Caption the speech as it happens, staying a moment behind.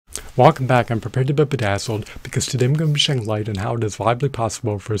Welcome back. I'm prepared to be bedazzled because today I'm going to be shedding light on how it is viably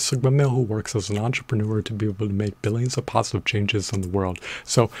possible for a Sigma male who works as an entrepreneur to be able to make billions of positive changes in the world.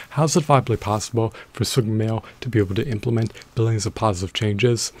 So how is it viably possible for a Sigma male to be able to implement billions of positive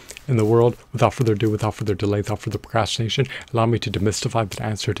changes in the world? Without further ado, without further delay, without further procrastination, allow me to demystify the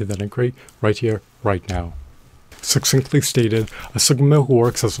answer to that inquiry right here, right now. Succinctly stated, a Sigma male who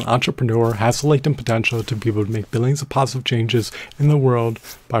works as an entrepreneur has the latent potential to be able to make billions of positive changes in the world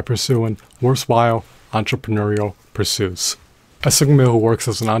by pursuing worthwhile entrepreneurial pursuits. A Sigma male who works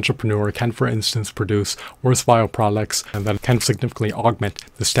as an entrepreneur can, for instance, produce worthwhile products that can significantly augment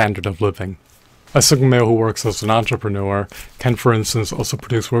the standard of living. A Sigma male who works as an entrepreneur can, for instance, also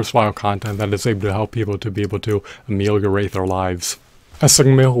produce worthwhile content that is able to help people to be able to ameliorate their lives. A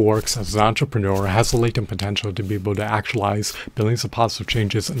Sigma male who works as an entrepreneur has the latent potential to be able to actualize billions of positive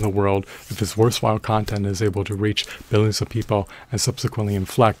changes in the world if his worthwhile content is able to reach billions of people and subsequently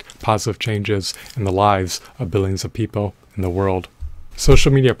inflect positive changes in the lives of billions of people in the world.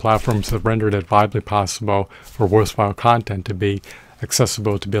 Social media platforms have rendered it viably possible for worthwhile content to be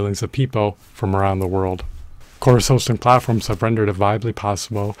accessible to billions of people from around the world. Course hosting platforms have rendered it viably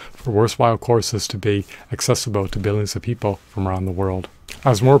possible for worthwhile courses to be accessible to billions of people from around the world.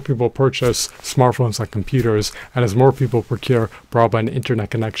 As more people purchase smartphones and computers, and as more people procure broadband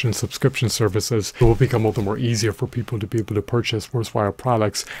internet connection subscription services, it will become all the more easier for people to be able to purchase worthwhile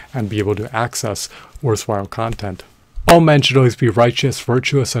products and be able to access worthwhile content. All men should always be righteous,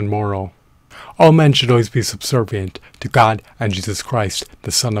 virtuous, and moral. All men should always be subservient to God and Jesus Christ,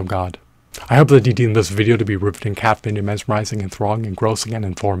 the Son of God. I hope that you deem this video to be riveting, captivating, mesmerizing, enthralling, engrossing, and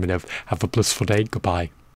informative. Have a blissful day. Goodbye.